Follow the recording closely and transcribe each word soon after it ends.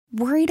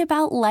Worried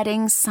about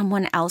letting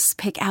someone else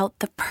pick out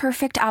the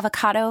perfect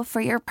avocado for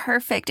your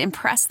perfect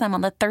impress them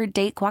on the third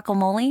date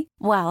guacamole?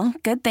 Well,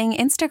 good thing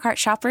Instacart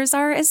shoppers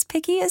are as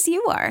picky as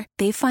you are.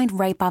 They find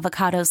ripe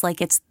avocados like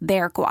it's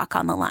their guac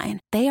on the line.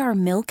 They are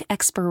milk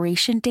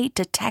expiration date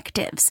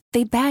detectives.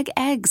 They bag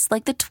eggs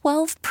like the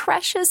 12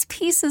 precious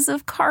pieces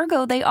of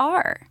cargo they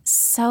are.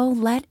 So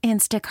let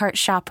Instacart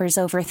shoppers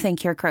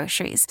overthink your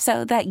groceries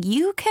so that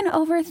you can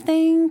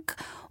overthink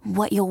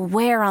what you'll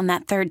wear on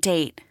that third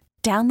date.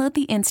 Download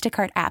the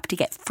Instacart app to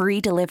get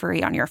free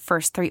delivery on your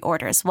first 3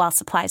 orders while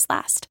supplies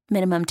last.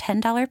 Minimum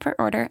 $10 per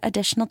order.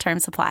 Additional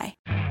terms apply.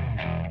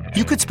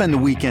 You could spend the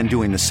weekend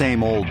doing the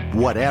same old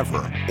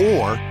whatever,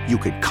 or you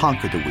could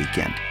conquer the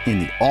weekend in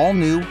the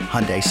all-new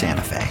Hyundai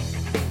Santa Fe.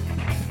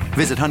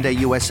 Visit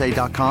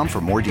HyundaiUSA.com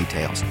for more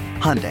details.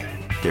 Hyundai,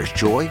 there's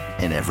joy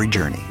in every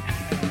journey.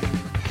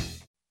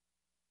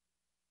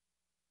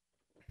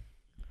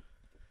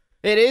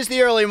 It is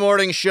the early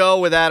morning show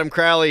with Adam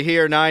Crowley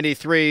here,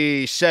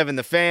 93.7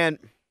 The Fan.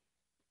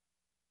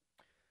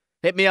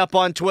 Hit me up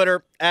on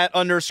Twitter,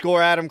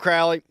 @_Adam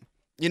Crowley.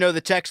 You know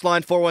the text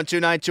line,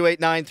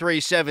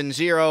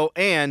 412-928-9370.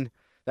 And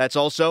that's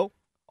also,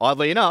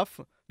 oddly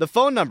enough, the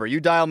phone number. You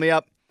dial me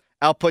up,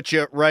 I'll put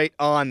you right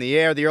on the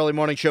air. The early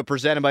morning show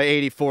presented by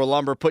 84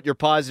 Lumber. Put your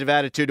positive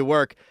attitude to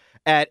work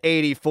at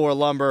 84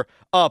 Lumber.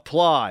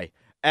 Apply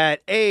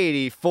at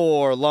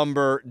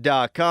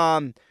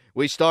 84lumber.com.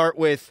 We start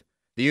with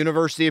the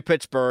University of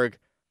Pittsburgh,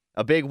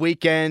 a big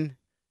weekend,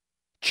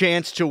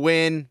 chance to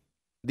win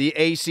the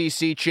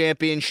ACC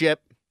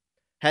championship.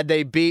 Had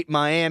they beat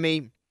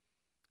Miami,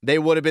 they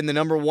would have been the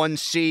number 1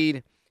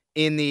 seed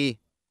in the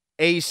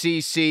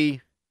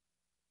ACC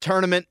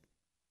tournament,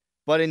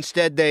 but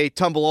instead they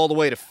tumble all the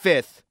way to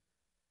 5th.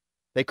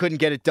 They couldn't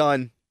get it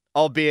done,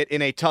 albeit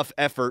in a tough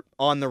effort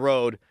on the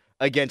road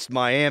against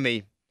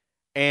Miami,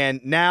 and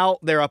now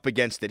they're up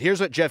against it.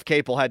 Here's what Jeff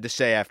Capel had to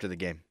say after the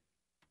game.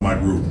 My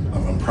group,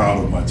 I'm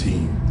proud of my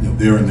team. You know,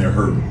 they're in there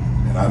hurting,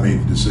 and I made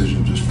the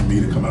decision just for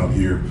me to come out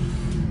here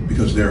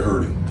because they're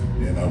hurting,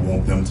 and I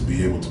want them to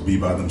be able to be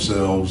by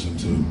themselves and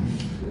to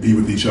be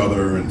with each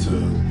other and to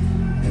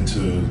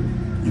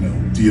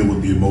deal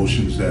with the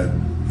emotions that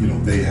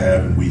they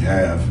have and we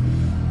have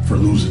for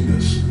losing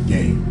this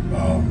game.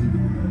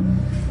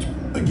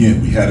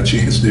 Again, we had a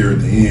chance there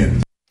at the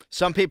end.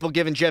 Some people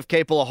giving Jeff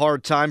Capel a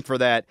hard time for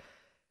that.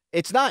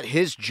 It's not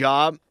his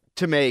job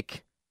to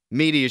make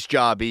media's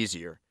job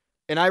easier.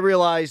 And I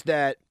realize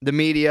that the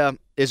media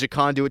is a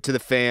conduit to the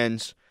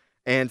fans,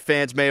 and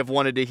fans may have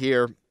wanted to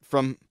hear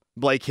from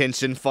Blake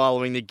Hinson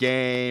following the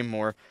game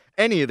or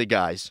any of the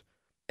guys.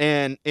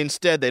 And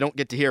instead, they don't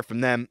get to hear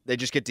from them. They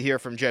just get to hear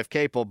from Jeff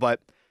Capel.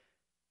 But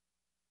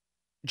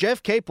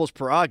Jeff Capel's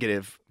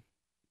prerogative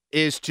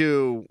is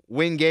to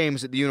win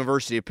games at the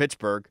University of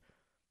Pittsburgh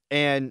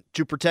and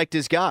to protect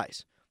his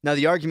guys. Now,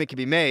 the argument can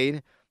be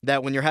made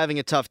that when you're having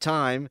a tough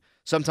time,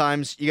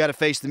 sometimes you got to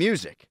face the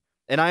music.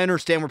 And I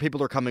understand where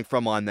people are coming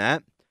from on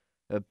that.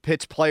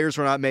 Pitt's players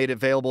were not made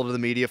available to the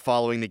media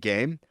following the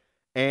game.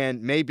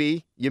 And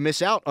maybe you miss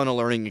out on a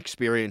learning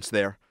experience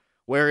there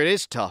where it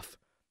is tough.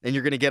 And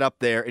you're going to get up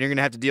there and you're going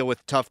to have to deal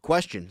with tough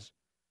questions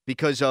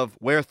because of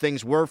where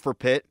things were for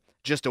Pitt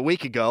just a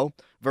week ago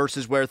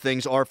versus where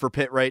things are for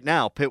Pitt right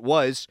now. Pitt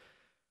was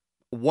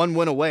 1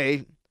 win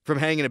away from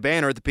hanging a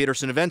banner at the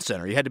Peterson Event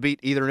Center. You had to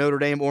beat either Notre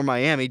Dame or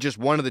Miami, just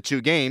one of the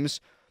 2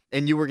 games,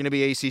 and you were going to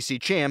be ACC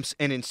champs.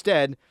 And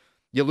instead,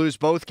 you lose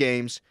both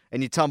games,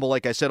 and you tumble,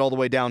 like I said, all the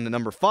way down to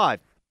number 5.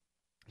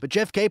 But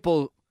Jeff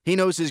Capel, he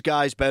knows his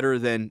guys better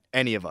than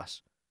any of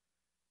us.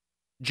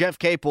 Jeff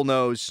Capel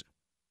knows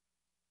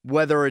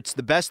whether it's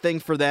the best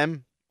thing for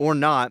them or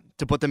not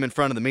to put them in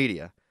front of the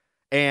media.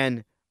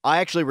 And I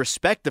actually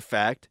respect the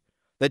fact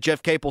that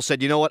Jeff Capel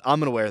said, you know what, I'm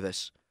going to wear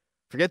this.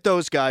 Forget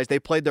those guys. They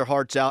played their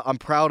hearts out. I'm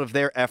proud of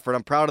their effort.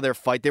 I'm proud of their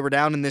fight. They were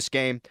down in this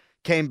game,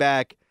 came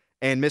back,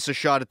 and missed a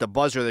shot at the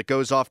buzzer that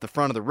goes off the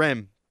front of the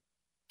rim.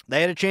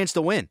 They had a chance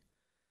to win,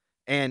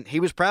 and he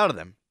was proud of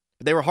them.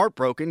 But they were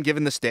heartbroken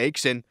given the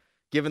stakes and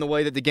given the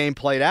way that the game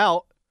played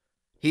out.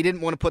 He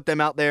didn't want to put them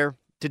out there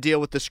to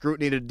deal with the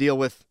scrutiny, to deal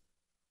with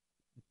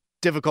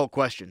difficult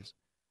questions.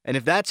 And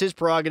if that's his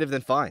prerogative, then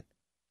fine.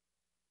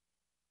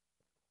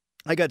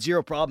 I got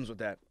zero problems with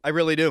that. I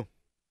really do.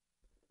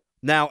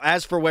 Now,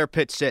 as for where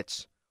Pitt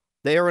sits,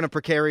 they are in a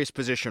precarious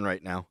position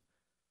right now.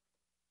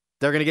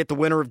 They're going to get the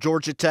winner of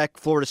Georgia Tech,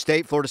 Florida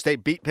State. Florida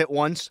State beat Pitt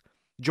once.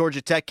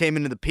 Georgia Tech came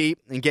into the Pete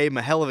and gave them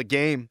a hell of a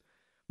game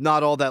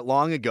not all that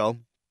long ago.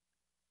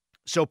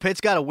 So Pitt's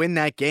got to win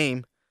that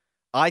game,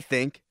 I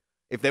think,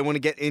 if they want to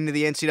get into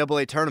the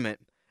NCAA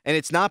tournament. And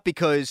it's not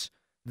because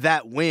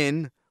that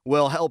win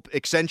will help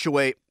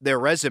accentuate their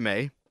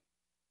resume.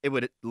 It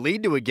would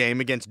lead to a game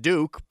against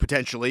Duke,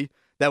 potentially,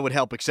 that would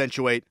help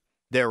accentuate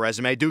their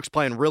resume. Duke's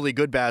playing really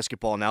good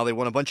basketball now. They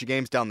won a bunch of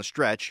games down the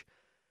stretch.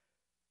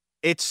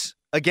 It's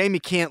a game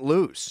you can't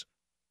lose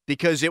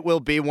because it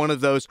will be one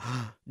of those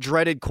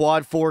dreaded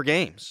quad 4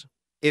 games.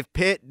 If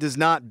Pitt does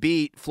not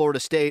beat Florida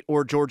State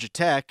or Georgia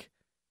Tech,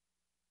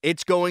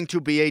 it's going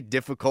to be a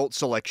difficult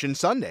selection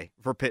Sunday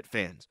for Pitt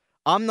fans.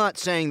 I'm not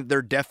saying that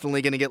they're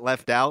definitely going to get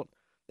left out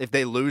if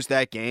they lose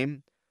that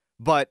game,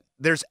 but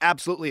there's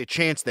absolutely a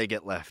chance they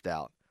get left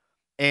out.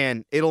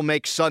 And it'll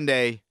make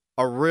Sunday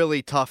a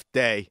really tough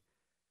day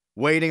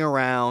waiting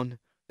around.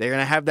 They're going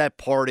to have that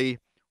party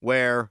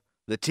where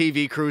the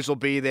TV crews will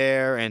be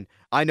there, and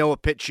I know a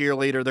Pitt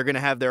cheerleader. They're going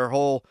to have their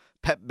whole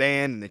pep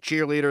band and the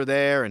cheerleader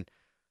there, and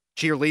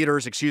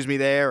cheerleaders,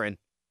 there, and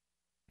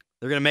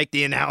they're going to make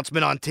the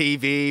announcement on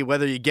TV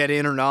whether you get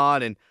in or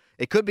not, and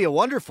it could be a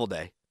wonderful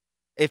day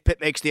if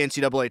Pitt makes the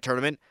NCAA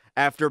tournament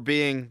after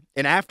being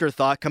an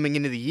afterthought coming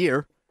into the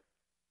year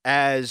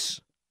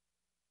as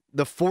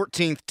the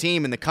 14th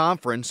team in the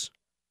conference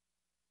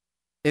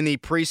in the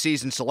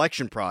preseason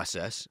selection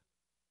process.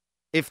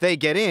 If they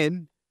get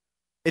in,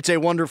 it's a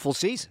wonderful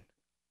season.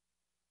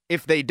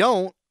 If they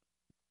don't,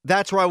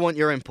 that's where I want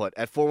your input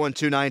at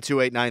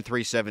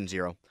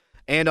 412-928-9370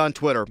 and on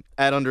Twitter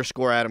at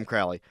 _Adam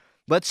Crowley.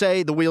 Let's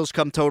say the wheels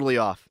come totally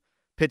off.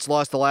 Pitt's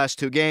lost the last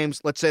 2 games.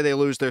 Let's say they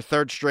lose their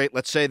 3rd straight.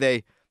 Let's say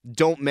they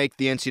don't make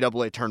the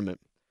NCAA tournament.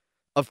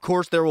 Of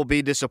course there will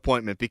be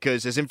disappointment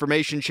because as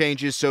information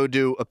changes, so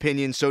do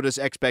opinions, so does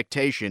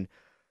expectation.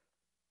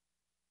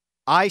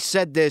 I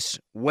said this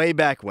way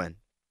back when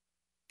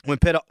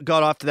Pitt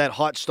got off to that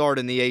hot start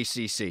in the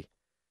ACC.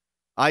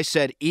 I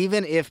said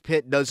even if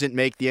Pitt doesn't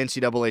make the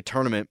NCAA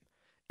tournament,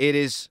 it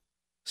is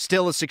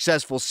still a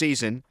successful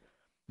season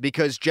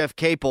because Jeff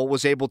Capel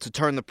was able to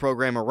turn the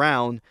program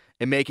around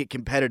and make it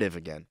competitive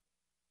again.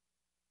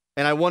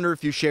 And I wonder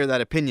if you share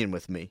that opinion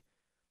with me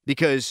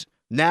because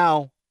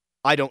now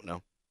I don't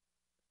know.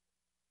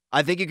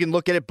 I think you can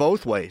look at it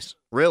both ways,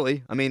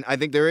 really. I mean, I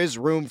think there is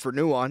room for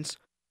nuance.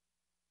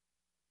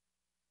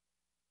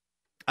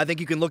 I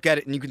think you can look at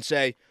it and you can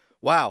say,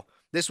 wow,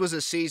 this was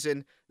a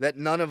season that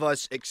none of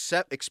us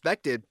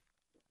expected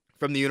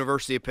from the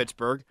University of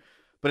Pittsburgh.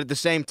 But at the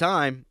same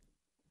time,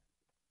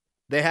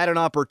 they had an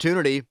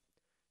opportunity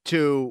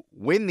to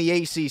win the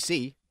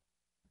ACC.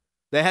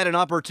 They had an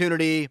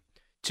opportunity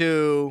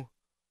to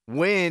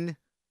win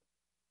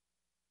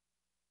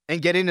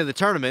and get into the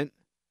tournament.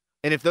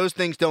 And if those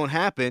things don't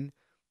happen,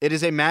 it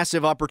is a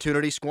massive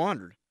opportunity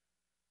squandered.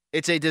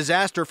 It's a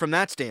disaster from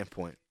that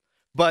standpoint.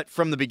 But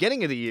from the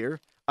beginning of the year,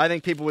 I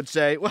think people would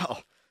say,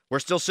 well, we're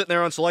still sitting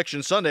there on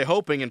Selection Sunday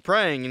hoping and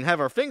praying and have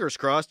our fingers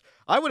crossed.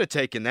 I would have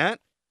taken that.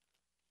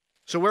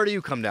 So where do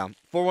you come down?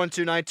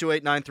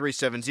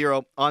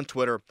 412-928-9370 on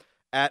Twitter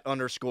at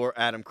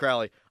 _Adam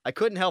Crowley. I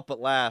couldn't help but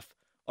laugh.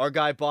 Our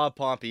guy Bob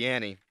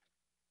Pompiani,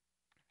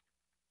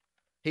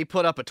 he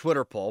put up a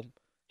Twitter poll.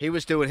 He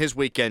was doing his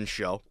weekend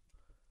show.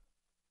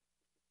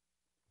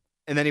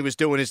 And then he was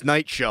doing his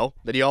night show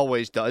that he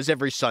always does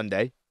every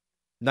Sunday.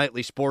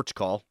 Nightly sports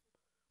call.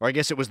 Or I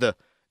guess it was the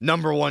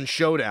 #1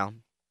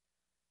 showdown.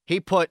 He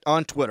put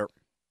on Twitter,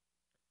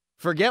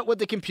 forget what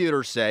the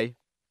computers say.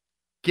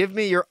 Give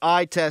me your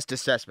eye test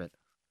assessment.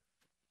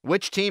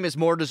 Which team is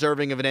more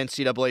deserving of an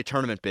NCAA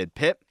tournament bid,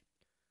 Pitt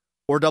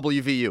or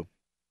WVU?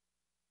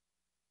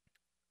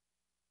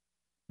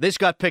 This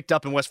got picked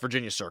up in West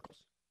Virginia circles.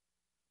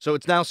 So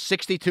it's now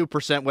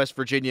 62% West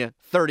Virginia,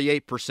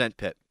 38%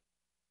 Pitt.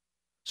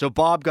 So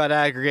Bob got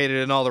aggregated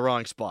in all the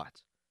wrong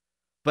spots.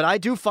 But I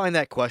do find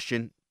that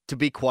question to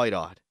be quite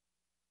odd.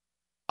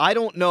 I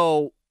don't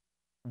know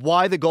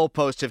why the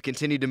goalposts have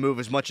continued to move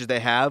as much as they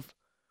have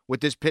with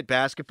this Pitt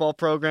basketball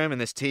program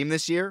and this team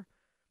this year,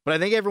 but I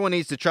think everyone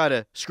needs to try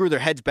to screw their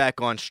heads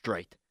back on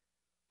straight.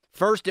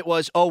 First it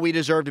was, we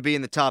deserve to be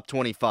in the top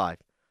 25,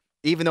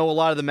 even though a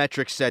lot of the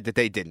metrics said that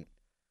they didn't.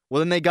 Well,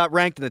 then they got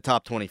ranked in the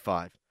top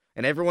 25,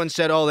 and everyone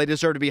said, they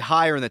deserve to be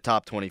higher in the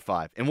top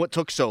 25, and what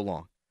took so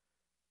long?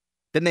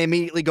 Then they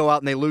immediately go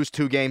out and they lose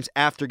 2 games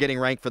after getting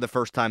ranked for the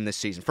first time this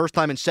season. First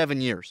time in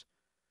 7 years.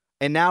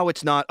 And now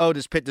it's not,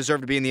 does Pitt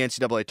deserve to be in the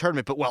NCAA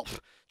tournament? But,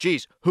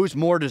 who's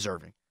more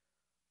deserving?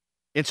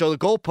 And so the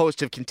goalposts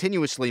have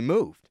continuously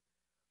moved.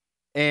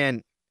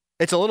 And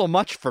it's a little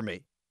much for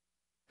me.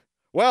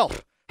 Well,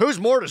 who's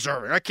more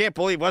deserving? I can't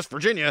believe West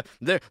Virginia,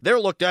 they're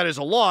looked at as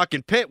a lock,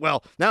 and Pitt,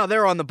 now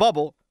they're on the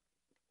bubble.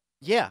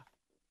 Yeah.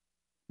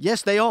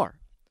 Yes, they are.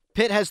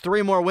 Pitt has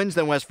 3 more wins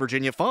than West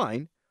Virginia,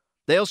 fine.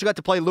 They also got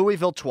to play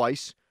Louisville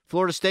twice,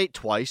 Florida State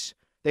twice.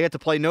 They got to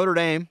play Notre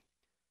Dame.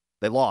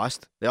 They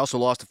lost. They also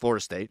lost to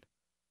Florida State.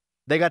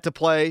 They got to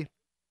play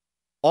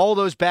all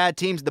those bad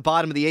teams at the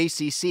bottom of the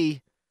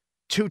ACC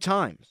 2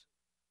 times.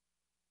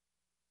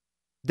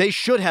 They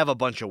should have a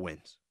bunch of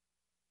wins.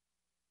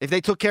 If they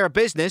took care of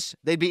business,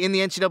 they'd be in the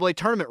NCAA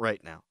tournament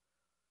right now.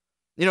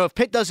 If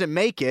Pitt doesn't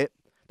make it,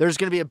 there's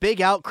going to be a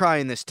big outcry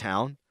in this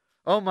town.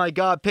 Oh my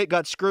God, Pitt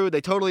got screwed.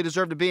 They totally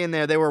deserve to be in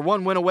there. They were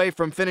 1 win away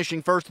from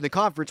finishing first in the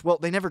conference. Well,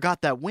 they never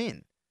got that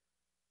win.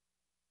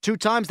 2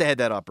 times they had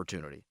that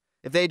opportunity.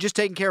 If they had just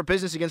taken care of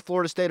business against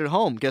Florida State at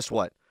home, guess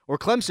what? Or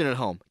Clemson at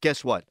home,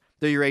 guess what?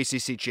 They're your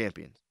ACC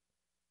champions.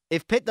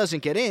 If Pitt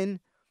doesn't get in,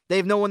 they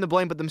have no one to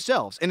blame but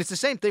themselves. And it's the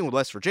same thing with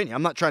West Virginia.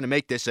 I'm not trying to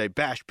make this a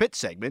bash Pitt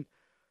segment.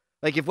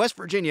 Like if West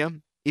Virginia,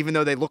 even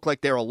though they look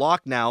like they're a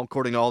lock now,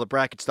 according to all the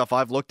bracket stuff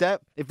I've looked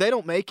at, if they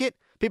don't make it,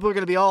 people are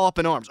going to be all up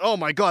in arms. Oh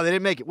my God, they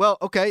didn't make it. Well,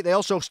 okay, they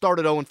also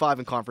started 0-5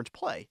 in conference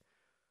play.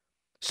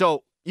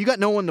 So you got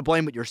no one to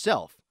blame but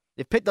yourself.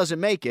 If Pitt doesn't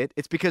make it,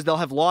 it's because they'll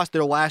have lost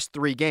their last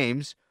 3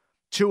 games,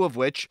 2 of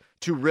which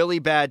to really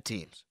bad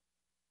teams.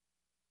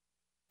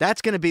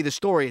 That's going to be the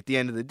story at the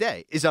end of the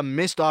day, is a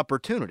missed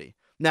opportunity.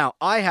 Now,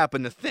 I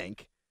happen to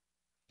think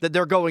that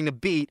they're going to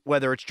beat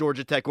whether it's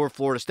Georgia Tech or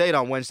Florida State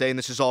on Wednesday, and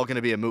this is all going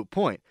to be a moot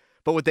point.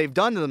 But what they've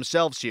done to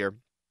themselves here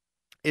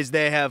is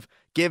they have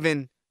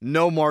given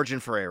no margin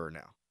for error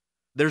now.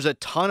 There's a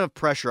ton of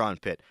pressure on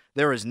Pitt.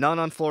 There is none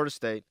on Florida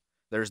State.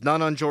 There's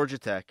none on Georgia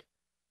Tech.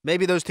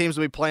 Maybe those teams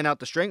will be playing out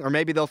the string, or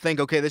maybe they'll think,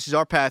 okay, this is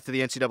our path to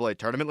the NCAA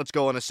tournament. Let's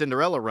go on a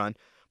Cinderella run.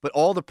 But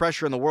all the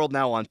pressure in the world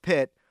now on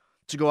Pitt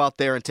to go out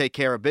there and take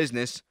care of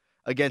business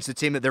against a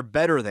team that they're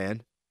better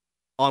than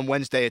on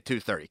Wednesday at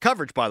 2:30.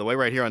 Coverage, by the way,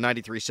 right here on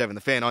 93.7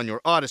 The Fan on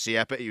your Odyssey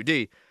app,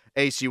 AUDACY,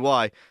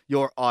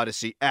 your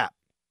Odyssey app.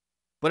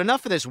 But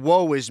enough of this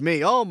woe is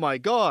me. Oh, my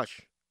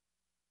gosh.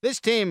 This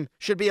team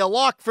should be a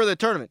lock for the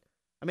tournament.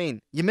 I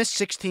mean, you missed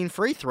 16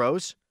 free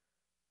throws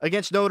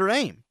against Notre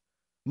Dame.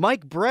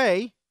 Mike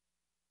Bray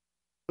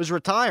was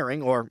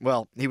retiring, or,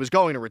 well, he was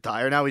going to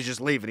retire. Now he's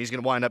just leaving. He's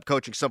going to wind up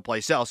coaching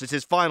someplace else. It's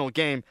his final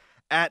game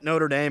at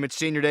Notre Dame. It's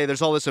senior day.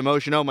 There's all this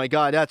emotion. Oh, my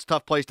God, that's a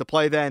tough place to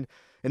play then.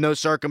 In those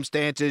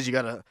circumstances, you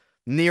got a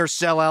near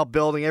sellout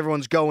building.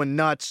 Everyone's going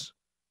nuts.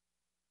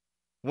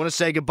 I want to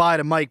say goodbye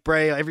to Mike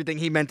Bray, everything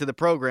he meant to the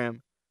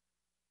program.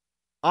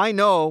 I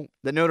know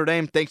that Notre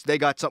Dame thinks they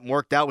got something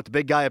worked out with the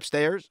big guy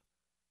upstairs.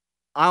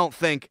 I don't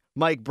think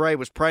Mike Bray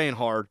was praying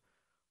hard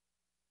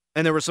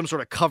and there was some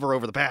sort of cover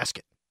over the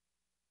basket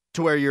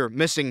to where you're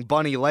missing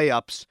bunny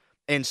layups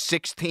and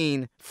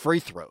 16 free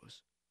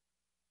throws.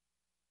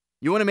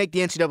 You want to make the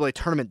NCAA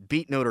tournament,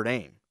 beat Notre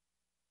Dame.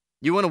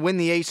 You want to win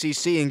the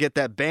ACC and get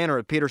that banner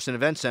at Peterson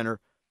Event Center,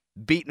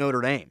 beat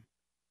Notre Dame.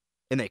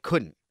 And they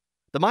couldn't.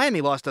 The Miami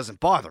loss doesn't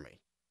bother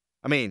me.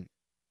 I mean,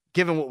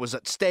 given what was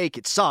at stake,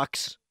 it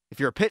sucks if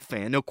you're a Pitt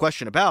fan, no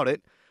question about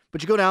it.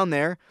 But you go down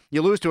there,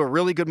 you lose to a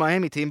really good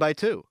Miami team by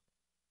 2.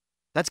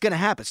 That's going to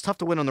happen. It's tough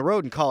to win on the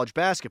road in college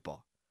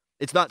basketball.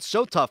 It's not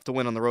so tough to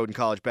win on the road in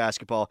college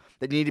basketball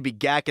that you need to be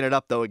gacking it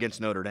up, though, against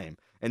Notre Dame.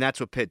 And that's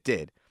what Pitt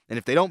did. And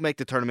if they don't make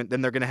the tournament,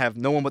 then they're going to have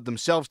no one but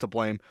themselves to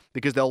blame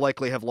because they'll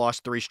likely have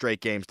lost 3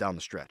 straight games down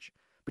the stretch.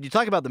 But you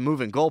talk about the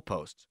moving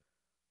goalposts.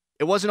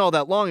 It wasn't all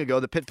that long ago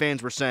that Pitt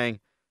fans were saying,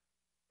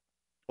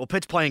 well,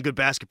 Pitt's playing good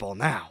basketball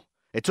now.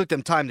 It took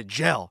them time to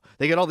gel.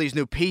 They got all these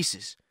new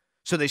pieces.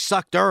 So they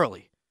sucked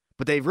early,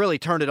 but they've really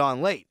turned it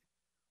on late.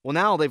 Well,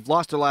 now they've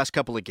lost their last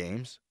couple of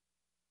games.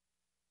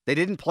 They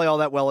didn't play all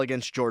that well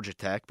against Georgia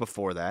Tech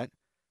before that.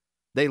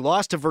 They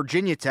lost to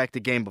Virginia Tech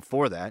the game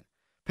before that.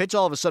 Pitt's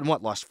all of a sudden,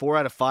 lost 4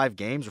 out of 5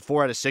 games or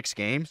 4 out of 6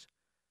 games?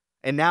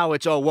 And now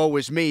it's, oh, woe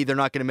is me, they're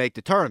not going to make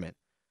the tournament.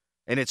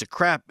 And it's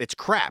crap, it's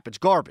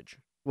garbage.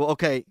 Well,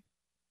 okay,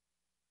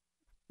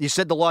 you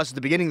said the loss at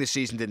the beginning of the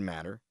season didn't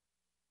matter.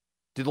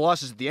 Did the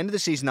losses at the end of the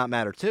season not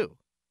matter too?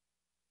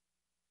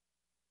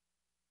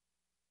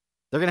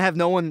 They're going to have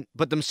no one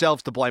but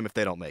themselves to blame if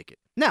they don't make it.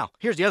 Now,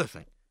 here's the other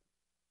thing.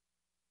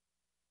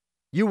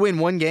 You win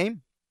one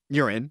game,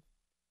 you're in.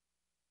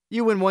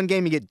 You win one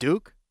game, you get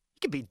Duke. You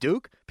can beat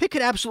Duke. Pitt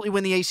could absolutely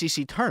win the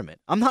ACC tournament.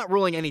 I'm not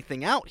ruling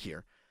anything out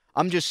here.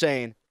 I'm just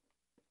saying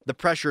the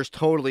pressure is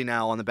totally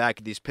now on the back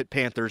of these Pitt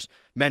Panthers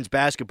men's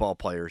basketball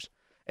players.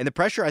 And the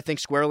pressure, I think,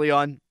 squarely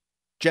on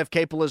Jeff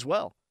Capel as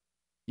well.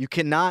 You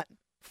cannot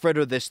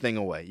fritter this thing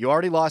away. You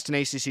already lost an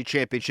ACC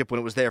championship when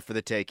it was there for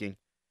the taking.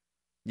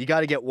 You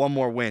got to get one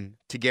more win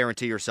to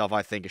guarantee yourself,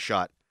 I think, a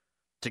shot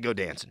to go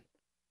dancing.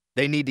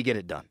 They need to get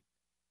it done.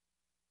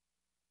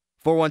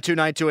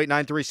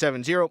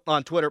 412-928-9370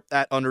 on Twitter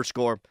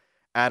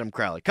 @_Adam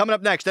Crowley. Coming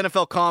up next,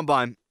 NFL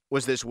Combine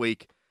was this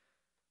week.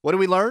 What did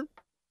we learn?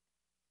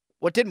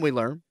 What didn't we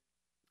learn?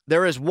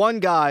 There is one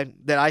guy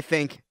that I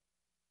think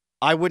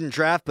I wouldn't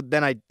draft, but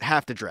then I'd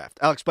have to draft.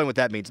 I'll explain what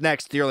that means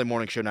next. The Early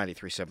Morning Show,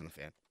 93.7 The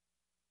Fan.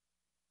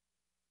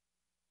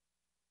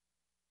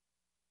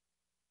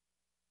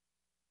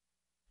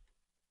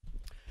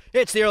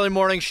 It's the Early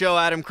Morning Show.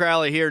 Adam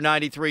Crowley here,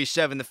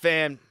 93.7 The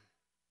Fan.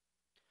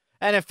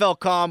 NFL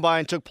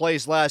Combine took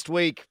place last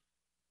week.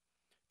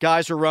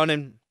 Guys were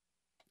running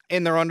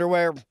in their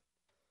underwear,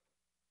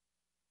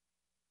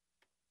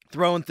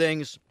 throwing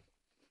things,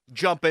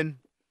 jumping,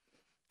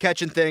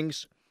 catching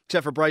things,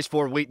 except for Bryce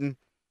Ford Wheaton.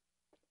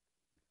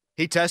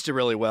 He tested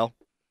really well.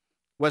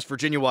 West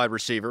Virginia wide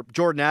receiver.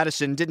 Jordan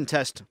Addison didn't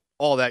test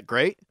all that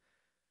great.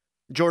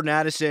 Jordan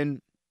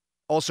Addison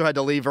also had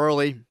to leave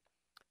early.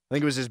 I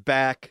think it was his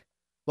back,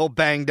 a little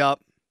banged up.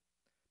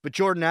 But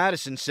Jordan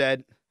Addison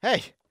said,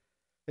 hey,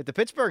 if the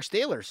Pittsburgh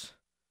Steelers,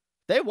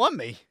 they want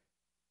me,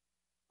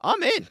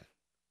 I'm in.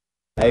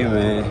 Hey,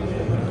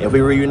 man, if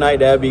we reunite,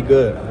 that'd be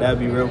good. That'd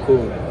be real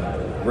cool.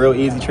 Real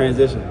easy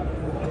transition.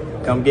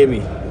 Come get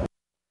me.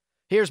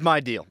 Here's my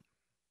deal.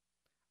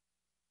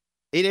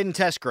 He didn't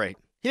test great.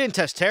 He didn't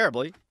test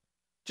terribly.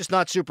 Just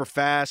not super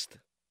fast.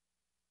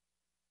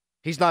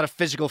 He's not a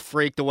physical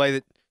freak the way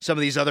that some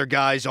of these other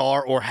guys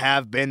are or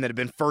have been that have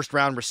been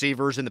first-round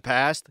receivers in the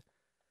past.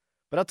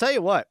 But I'll tell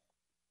you what.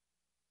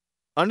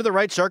 Under the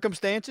right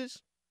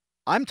circumstances,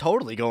 I'm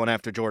totally going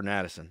after Jordan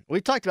Addison.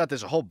 We talked about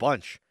this a whole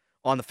bunch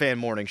on the Fan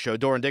Morning Show.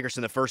 Doran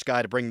Dickerson, the first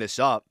guy to bring this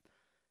up,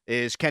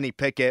 is Kenny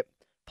Pickett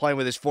playing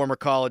with his former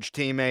college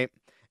teammate.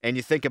 And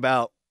you think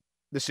about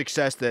the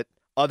success that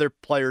other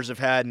players have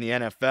had in the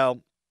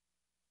NFL.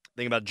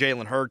 Think about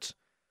Jalen Hurts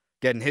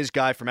getting his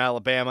guy from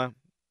Alabama,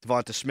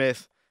 Devonta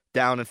Smith,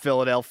 down in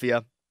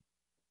Philadelphia.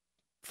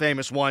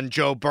 Famous one,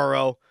 Joe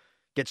Burrow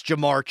gets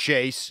Jamar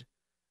Chase,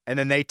 and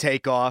then they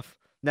take off.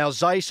 Now,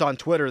 Zeiss on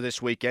Twitter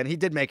this weekend, he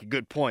did make a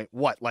good point.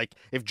 What, like,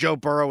 if Joe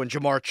Burrow and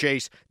Jamar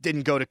Chase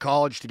didn't go to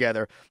college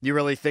together, you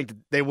really think that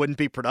they wouldn't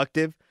be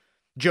productive?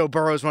 Joe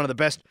Burrow is one of the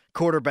best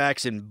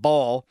quarterbacks in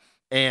ball,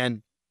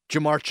 and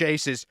Jamar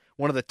Chase is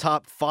one of the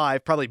top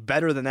 5, probably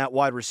better than that,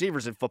 wide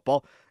receivers in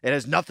football. It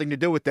has nothing to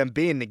do with them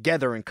being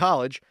together in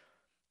college.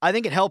 I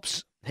think it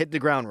helps hit the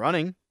ground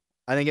running.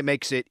 I think it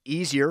makes it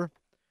easier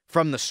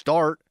from the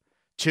start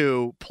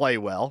to play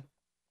well.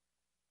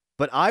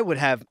 But I would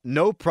have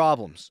no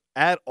problems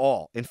at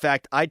all. In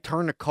fact, I'd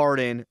turn the card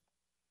in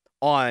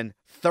on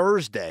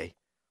Thursday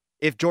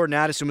if Jordan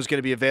Addison was going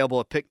to be available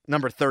at pick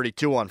number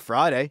 32 on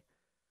Friday.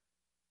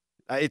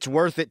 It's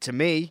worth it to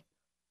me.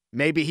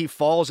 Maybe he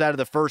falls out of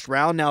the first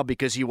round now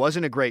because he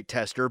wasn't a great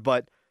tester,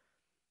 but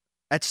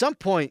at some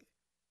point,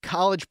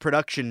 college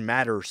production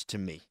matters to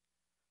me.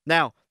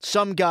 Now,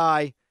 some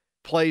guy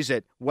plays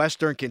at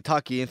Western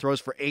Kentucky and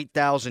throws for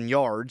 8,000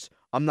 yards.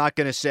 I'm not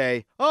going to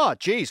say, oh,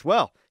 geez,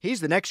 well, he's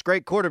the next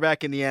great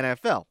quarterback in the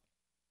NFL.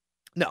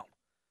 No.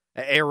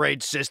 Air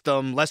raid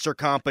system, lesser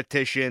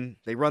competition.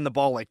 They run the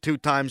ball like 2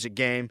 times a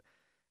game.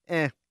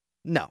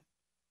 No.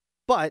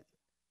 But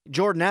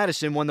Jordan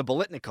Addison won the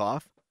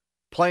Biletnikoff,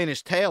 playing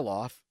his tail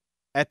off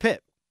at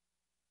Pitt.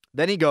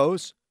 Then he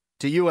goes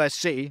to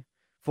USC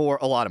for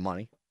a lot of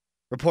money,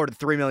 reported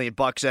 $3 million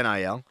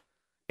NIL,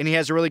 and he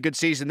has a really good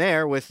season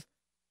there with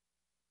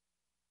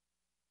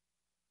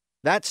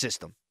that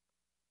system.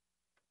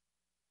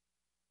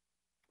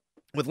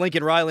 With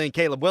Lincoln Riley and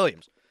Caleb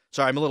Williams.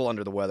 Sorry, I'm a little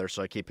under the weather,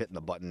 so I keep hitting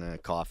the button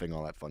and coughing,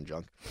 all that fun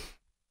junk. A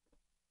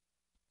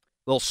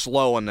little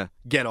slow on the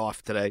get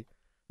off today.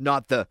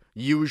 Not the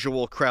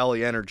usual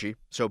Crowley energy,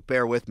 so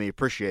bear with me,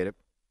 appreciate it.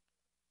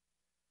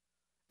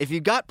 If you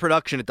got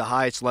production at the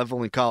highest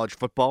level in college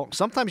football,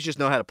 sometimes you just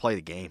know how to play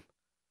the game.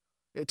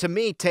 To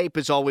me, tape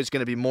is always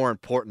going to be more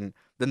important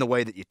than the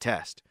way that you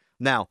test.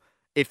 Now,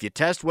 if you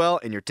test well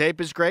and your tape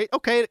is great,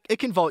 okay, it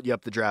can vault you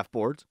up the draft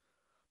boards.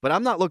 But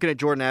I'm not looking at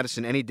Jordan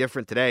Addison any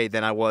different today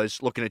than I was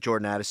looking at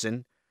Jordan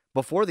Addison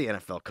before the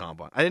NFL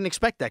Combine. I didn't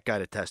expect that guy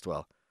to test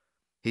well.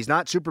 He's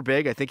not super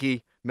big. I think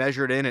he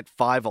measured in at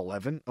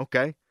 5'11",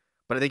 okay.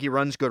 But I think he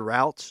runs good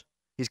routes.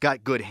 He's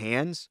got good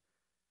hands.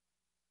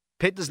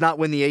 Pitt does not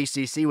win the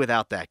ACC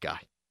without that guy.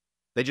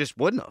 They just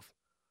wouldn't have.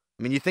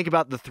 I mean, you think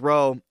about the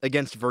throw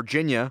against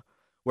Virginia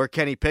where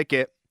Kenny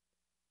Pickett,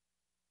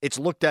 it's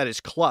looked at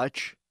as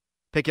clutch.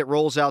 Pickett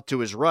rolls out to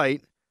his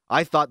right.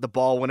 I thought the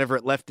ball, whenever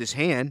it left his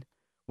hand,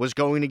 was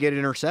going to get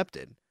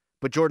intercepted.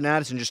 But Jordan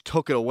Addison just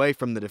took it away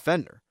from the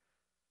defender.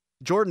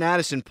 Jordan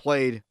Addison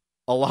played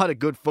a lot of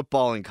good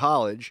football in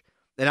college,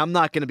 and I'm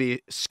not going to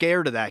be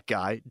scared of that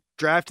guy,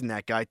 drafting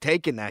that guy,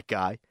 taking that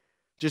guy,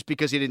 just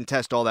because he didn't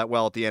test all that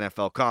well at the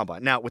NFL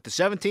Combine. Now, with the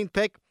 17th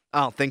pick,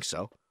 I don't think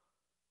so.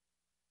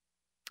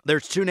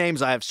 There's 2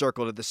 names I have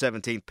circled at the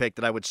 17th pick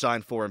that I would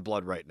sign for in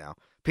blood right now.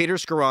 Peter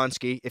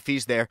Skoronski, if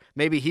he's there,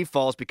 maybe he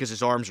falls because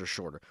his arms are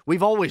shorter.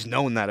 We've always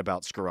known that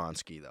about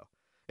Skoronski, though.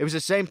 It was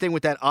the same thing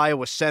with that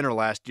Iowa center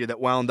last year that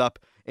wound up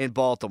in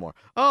Baltimore.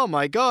 Oh,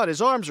 my God,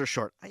 his arms are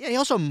short. He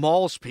also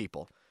mauls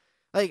people.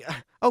 Like,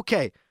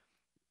 okay,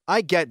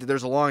 I get that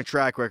there's a long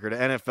track record of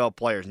NFL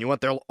players, and you want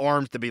their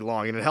arms to be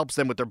long, and it helps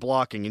them with their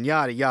blocking, and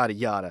yada, yada,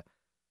 yada.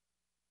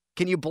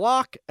 Can you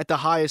block at the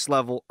highest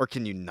level, or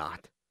can you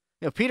not?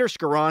 You know, Peter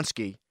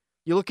Skoronski,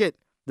 you look at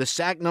the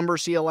sack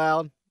numbers he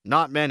allowed,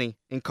 not many,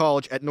 in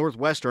college at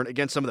Northwestern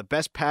against some of the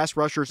best pass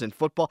rushers in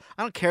football.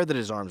 I don't care that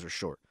his arms are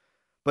short.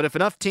 But if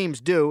enough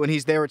teams do, and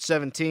he's there at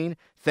 17,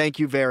 thank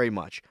you very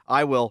much.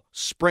 I will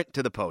sprint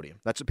to the podium.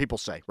 That's what people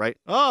say, right?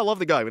 Oh, I love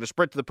the guy. I'm going to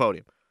sprint to the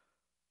podium.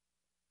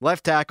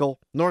 Left tackle,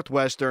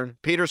 Northwestern,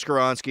 Peter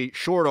Skoronski,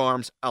 short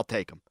arms, I'll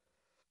take him.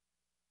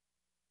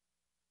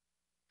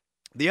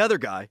 The other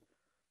guy,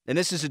 and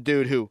this is a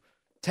dude who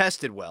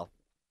tested well,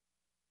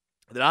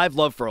 that I've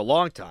loved for a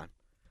long time,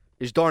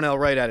 is Darnell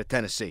Wright out of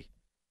Tennessee.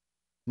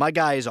 My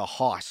guy is a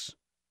hoss.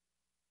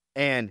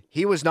 And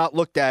he was not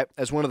looked at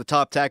as one of the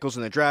top tackles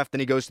in the draft.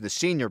 Then he goes to the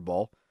Senior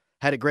Bowl,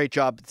 did a great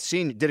job at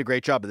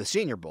the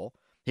Senior Bowl.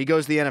 He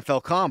goes to the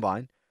NFL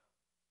Combine,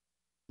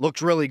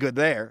 looks really good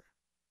there.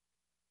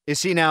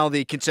 Is he now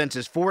the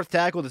consensus 4th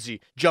tackle? Does he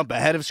jump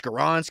ahead of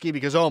Skoronski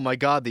because, oh my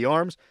God, the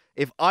arms?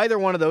 If either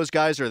one of those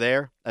guys are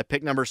there at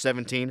pick number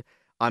 17,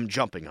 I'm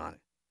jumping on it.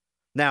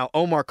 Now,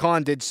 Omar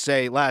Khan did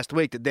say last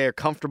week that they're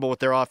comfortable with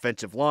their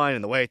offensive line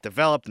and the way it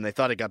developed, and they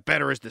thought it got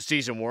better as the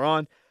season wore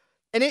on.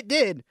 And it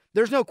did.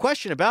 There's no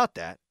question about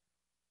that.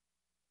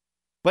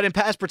 But in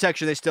pass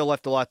protection, they still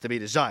left a lot to be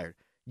desired.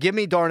 Give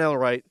me Darnell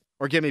Wright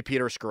or give me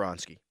Peter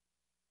Skoronski.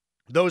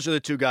 Those are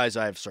the 2 guys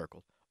I have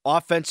circled.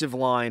 Offensive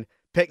line,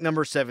 pick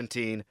number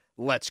 17.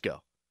 let's go.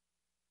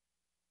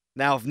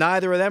 Now, if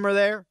neither of them are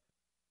there,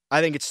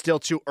 I think it's still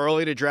too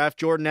early to draft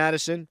Jordan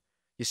Addison.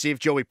 You see if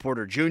Joey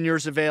Porter Jr.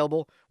 is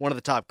available, one of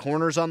the top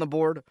corners on the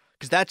board,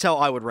 because that's how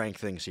I would rank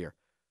things here.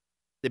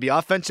 It'd be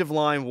offensive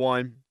line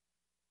 1,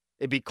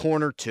 it'd be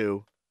corner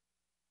 2,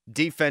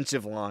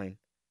 defensive line.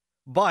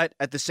 But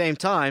at the same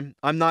time,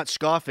 I'm not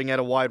scoffing at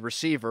a wide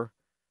receiver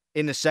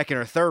in the second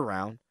or third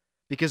round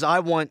because I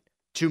want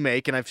to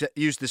make, and I've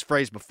used this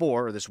phrase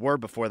before, or this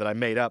word before that I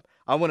made up.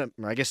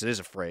 I guess it is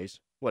a phrase.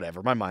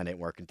 Whatever, my mind ain't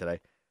working today.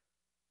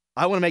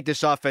 I want to make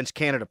this offense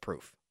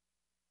Canada-proof.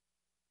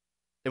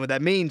 And what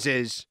that means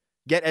is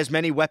get as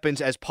many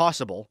weapons as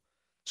possible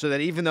so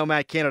that even though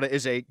Matt Canada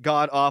is a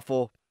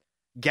god-awful,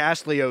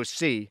 ghastly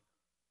OC,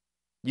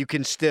 you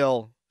can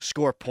still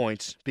score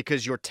points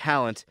because your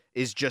talent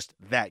is just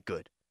that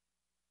good.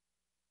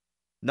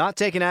 Not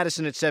taking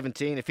Addison at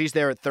 17. If he's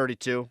there at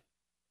 32,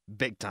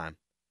 big time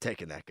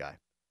taking that guy.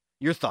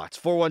 Your thoughts,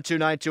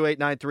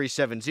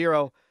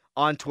 412-928-9370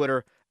 on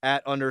Twitter,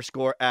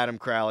 @_Adam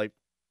Crowley.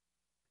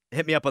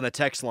 Hit me up on the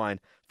text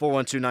line,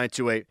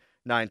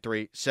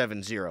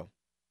 412-928-9370.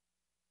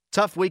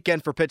 Tough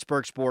weekend for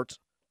Pittsburgh sports.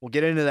 We'll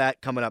get into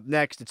that coming up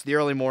next. It's the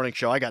early morning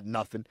show. I got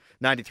nothing.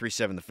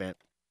 93.7 The Fan.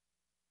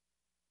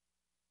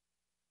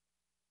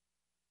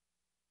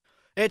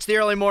 It's the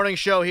early morning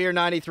show here,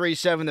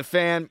 93.7 The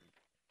Fan.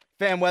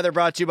 Fan weather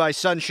brought to you by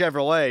Sun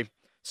Chevrolet.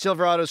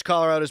 Silverado's,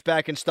 Colorado's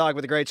back in stock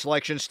with a great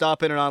selection.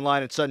 Stop in and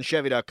online at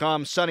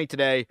sunchevy.com. Sunny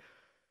today.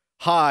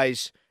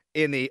 Highs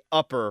in the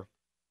upper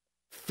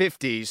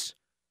 50s.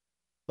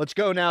 Let's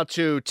go now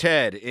to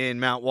Ted in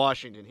Mount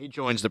Washington. He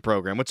joins the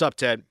program. What's up,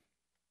 Ted?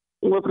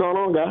 What's going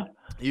on, guy?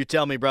 You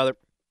tell me, brother.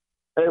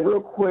 Hey,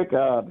 real quick,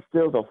 the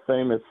Steelers are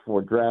famous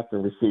for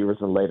drafting receivers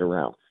in later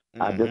rounds.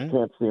 Mm-hmm. I just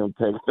can't see them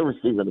take the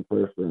receiver in the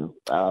first round.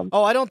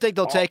 I don't think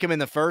they'll take him in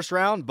the first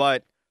round,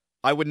 but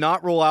I would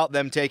not rule out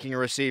them taking a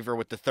receiver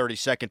with the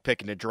 32nd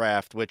pick in the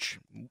draft, which,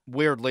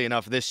 weirdly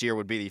enough, this year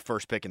would be the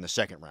first pick in the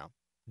second round.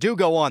 Do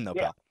go on, though,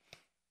 pal.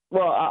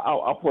 Well,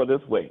 I'll put it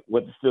this way.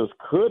 What the Steelers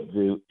could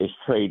do is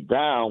trade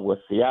down with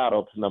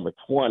Seattle to number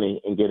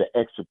 20 and get an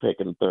extra pick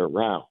in the third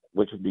round,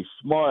 which would be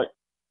smart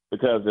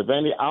because I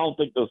don't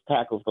think those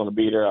tackles going to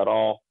be there at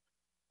all.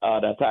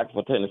 That tackle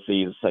for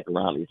Tennessee is a second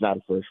round. He's not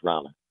a first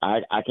rounder.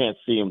 I can't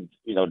see him,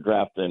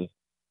 drafting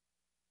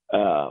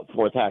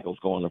 4 tackles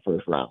going in the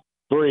first round.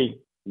 3,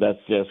 that's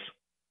just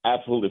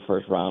absolutely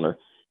first rounder.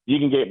 You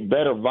can get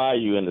better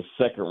value in the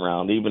second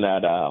round, even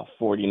at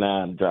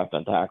 49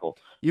 drafting tackle.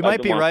 You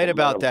might be right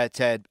about that,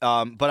 Ted.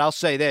 But I'll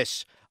say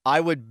this. I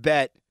would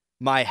bet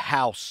my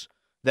house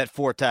that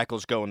 4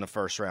 tackles go in the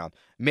first round.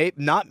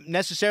 Not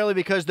necessarily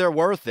because they're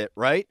worth it,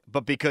 right?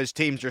 But because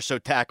teams are so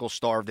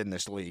tackle-starved in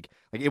this league.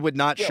 Like, it would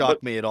not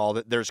shock me at all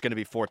that there's going to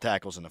be 4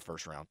 tackles in the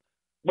first round.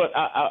 But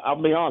I'll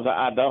be honest,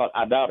 I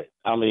doubt it.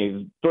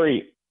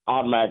 3,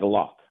 automatic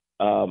lock.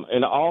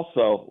 And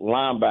also,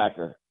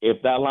 linebacker.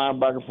 If that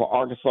linebacker for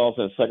Arkansas is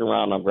in the second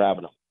round, I'm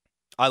grabbing him.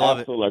 I love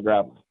Absolutely, I'm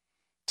grabbing him.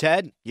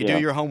 Ted, you do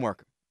your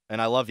homework,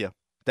 and I love you.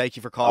 Thank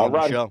you for calling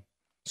the show.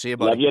 See you,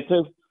 buddy. Love you,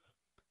 too.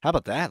 How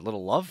about that?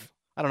 Little love?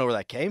 I don't know where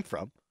that came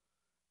from.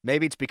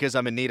 Maybe it's because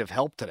I'm in need of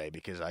help today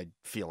because I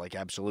feel like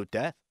absolute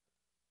death.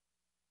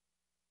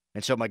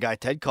 And so my guy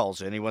Ted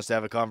calls in. He wants to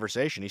have a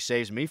conversation. He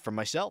saves me from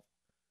myself.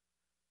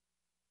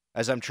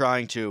 As I'm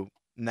trying to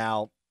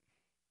now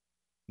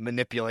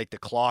manipulate the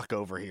clock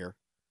over here.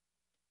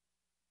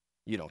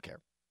 You don't care.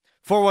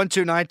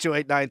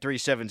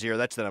 412-928-9370.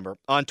 That's the number.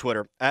 On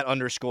Twitter,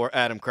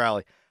 @_Adam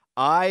Crowley.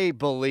 I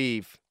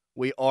believe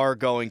we are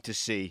going to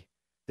see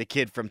the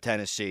kid from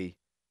Tennessee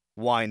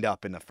wind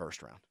up in the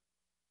first round.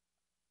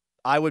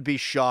 I would be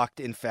shocked,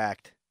 in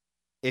fact,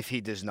 if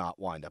he does not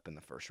wind up in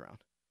the first round.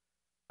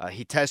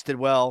 He tested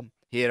well.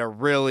 He had a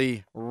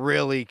really,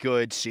 really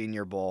good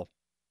Senior Bowl.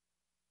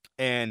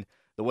 And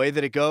the way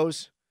that it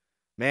goes,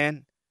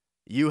 man,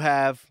 you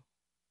have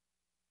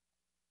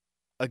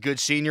a good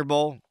Senior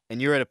Bowl, and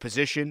you're at a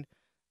position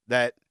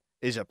that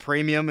is a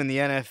premium in the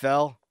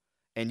NFL,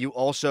 and you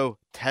also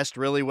test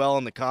really well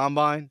in the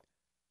combine,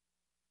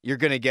 you're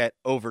going to get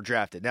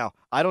overdrafted. Now,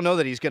 I don't know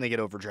that he's going to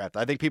get overdrafted.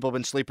 I think people have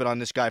been sleeping on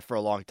this guy for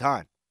a long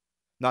time.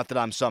 Not that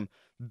I'm some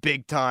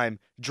big-time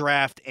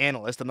draft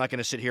analyst. I'm not going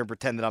to sit here and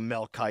pretend that I'm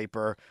Mel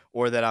Kiper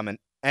or that I'm an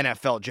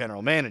NFL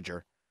general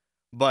manager,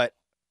 but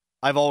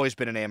I've always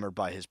been enamored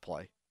by his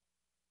play.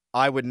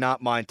 I would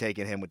not mind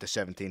taking him with the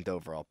 17th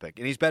overall pick,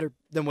 and he's better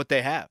than what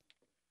they have.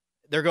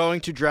 They're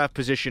going to draft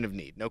position of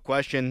need. No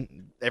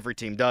question. Every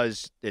team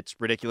does. It's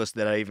ridiculous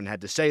that I even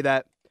had to say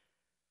that.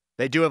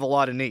 They do have a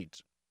lot of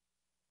needs.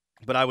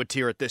 But I would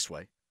tier it this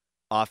way.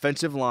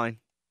 Offensive line,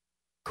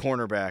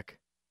 cornerback,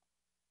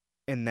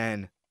 and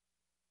then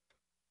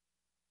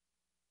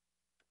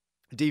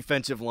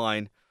defensive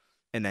line,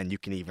 and then you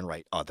can even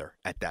write other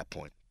at that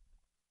point.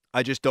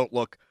 I just don't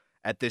look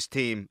at this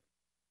team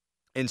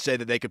and say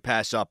that they could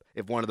pass up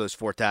if one of those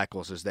 4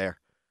 tackles is there.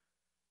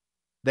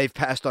 They've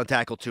passed on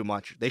tackle too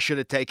much. They should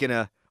have taken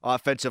an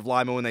offensive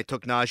lineman when they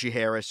took Najee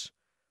Harris.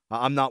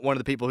 I'm not one of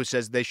the people who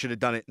says they should have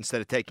done it instead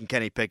of taking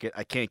Kenny Pickett.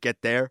 I can't get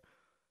there.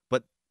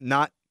 But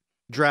not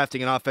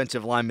drafting an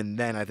offensive lineman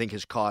then, I think,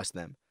 has cost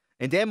them.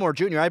 And Dan Moore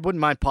Jr., I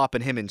wouldn't mind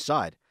popping him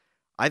inside.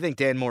 I think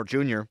Dan Moore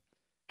Jr.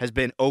 has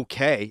been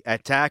okay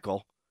at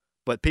tackle,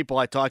 but people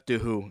I talk to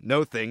who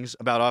know things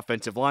about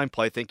offensive line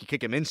play think you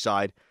kick him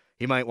inside,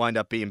 he might wind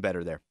up being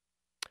better there.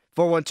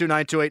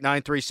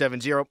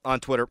 412-928-9370 on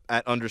Twitter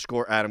at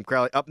 _Adam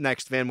Crowley. Up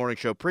next, Fan Morning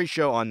Show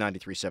pre-show on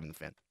 93.7 The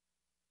Fan.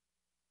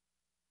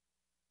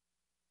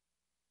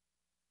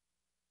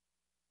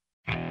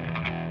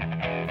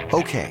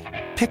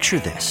 Okay, picture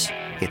this.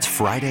 It's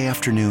Friday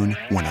afternoon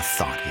when a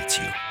thought hits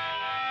you.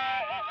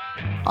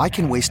 I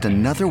can waste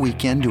another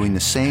weekend doing the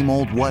same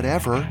old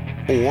whatever,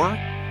 or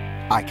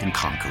I can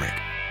conquer it.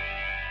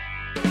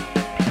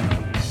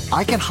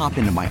 I can hop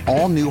into my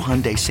all-new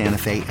Hyundai Santa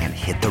Fe and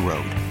hit the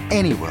road.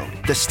 Any road.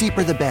 The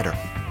steeper, the better.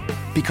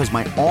 Because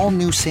my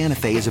all-new Santa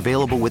Fe is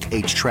available with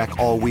H-Track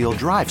all-wheel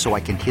drive, so I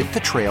can hit the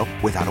trail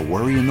without a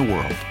worry in the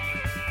world.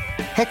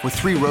 Heck, with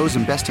 3 rows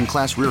and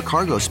best-in-class rear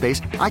cargo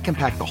space, I can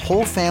pack the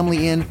whole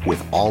family in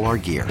with all our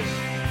gear.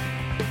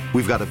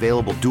 We've got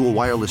available dual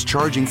wireless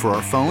charging for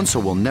our phones, so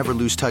we'll never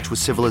lose touch with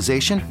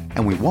civilization,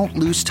 and we won't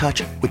lose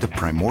touch with the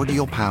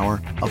primordial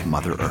power of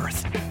Mother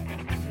Earth.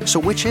 So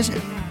which is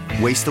it?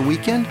 Waste the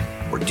weekend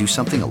or do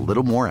something a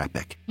little more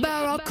epic?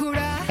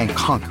 And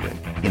conquer it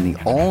in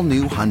the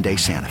all-new Hyundai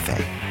Santa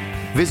Fe.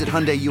 Visit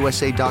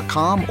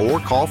HyundaiUSA.com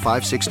or call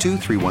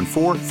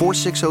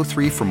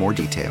 562-314-4603 for more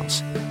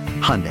details.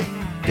 Hyundai,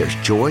 there's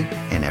joy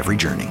in every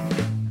journey.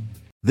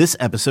 This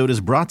episode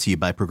is brought to you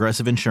by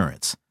Progressive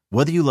Insurance.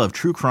 Whether you love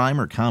true crime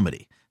or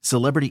comedy,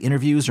 celebrity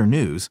interviews or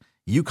news,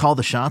 you call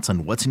the shots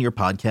on what's in your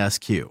podcast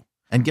queue.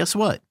 And guess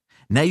what?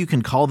 Now you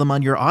can call them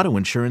on your auto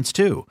insurance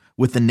too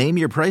with the Name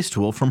Your Price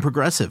tool from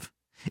Progressive.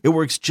 It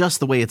works just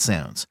the way it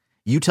sounds.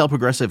 You tell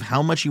Progressive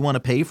how much you want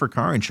to pay for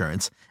car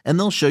insurance, and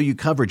they'll show you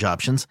coverage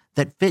options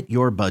that fit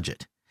your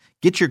budget.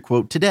 Get your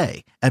quote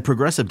today at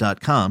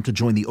Progressive.com to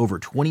join the over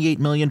 28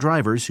 million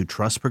drivers who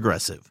trust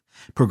Progressive.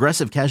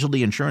 Progressive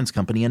Casualty Insurance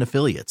Company and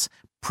Affiliates.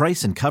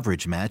 Price and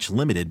coverage match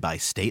limited by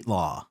state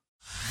law.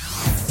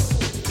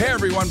 Hey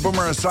everyone,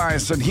 Boomer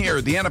Esiason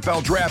here. The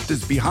NFL Draft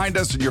is behind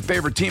us and your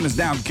favorite team is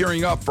now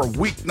gearing up for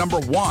week number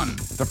 1.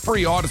 The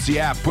free Odyssey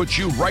app puts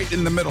you right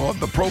in the middle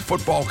of the pro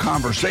football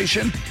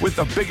conversation with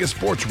the biggest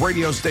sports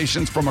radio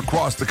stations from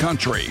across the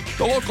country.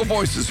 The local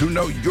voices who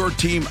know your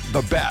team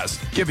the best,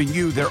 giving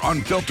you their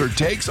unfiltered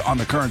takes on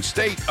the current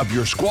state of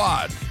your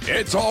squad.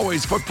 It's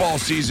always football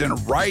season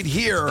right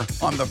here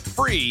on the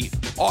free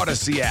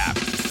Odyssey app.